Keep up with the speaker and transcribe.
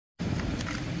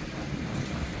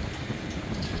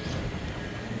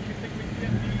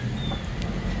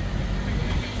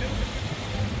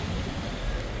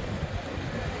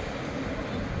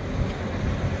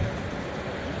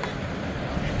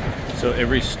So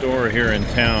every store here in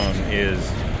town is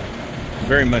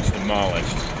very much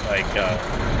demolished. Like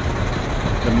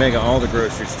all the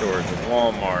grocery stores, the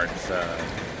Walmarts,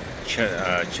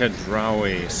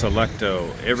 Chedraui,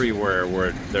 Selecto, everywhere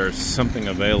where there's something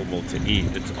available to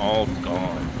eat, it's all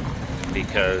gone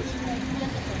because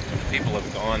people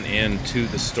have gone into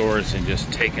the stores and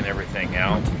just taken everything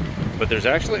out. But there's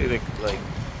actually like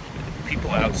people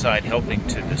outside helping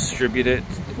to distribute it,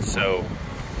 so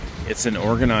it's an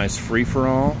organized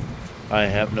free-for-all. I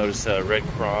have noticed Red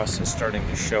Cross is starting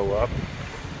to show up,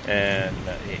 and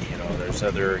you know, there's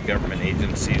other government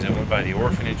agencies. I went by the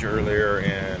orphanage earlier,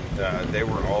 and they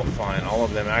were all fine. All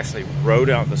of them actually rode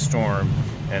out the storm,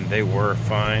 and they were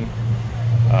fine.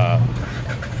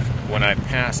 When I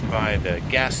pass by the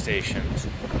gas stations,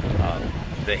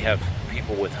 they have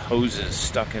people with hoses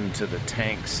stuck into the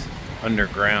tanks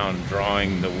underground,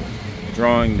 drawing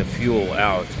the fuel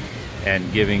out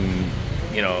and giving,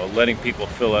 you know, letting people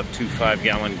fill up 2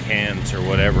 5-gallon cans or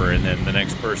whatever, and then the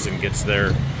next person gets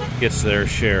their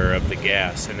share of the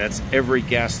gas. And that's every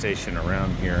gas station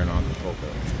around here in Acapulco.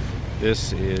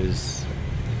 This is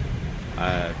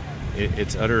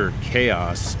it's utter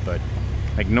chaos, but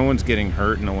like no one's getting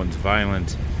hurt, no one's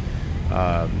violent.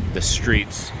 The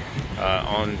streets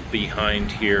behind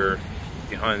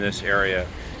this area,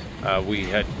 we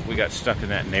got stuck in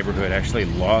that neighborhood, actually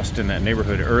lost in that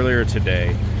neighborhood earlier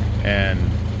today, and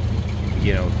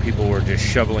you know, people were just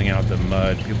shoveling out the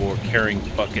mud. People were carrying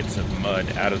buckets of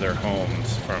mud out of their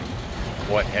homes from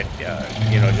what had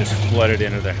you know, just flooded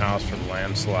into their house from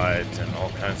landslides and all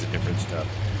kinds of different stuff.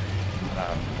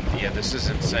 Yeah, this is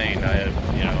insane.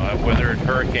 You know, I weathered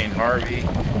Hurricane Harvey,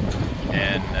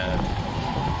 and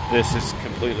this is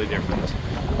completely different.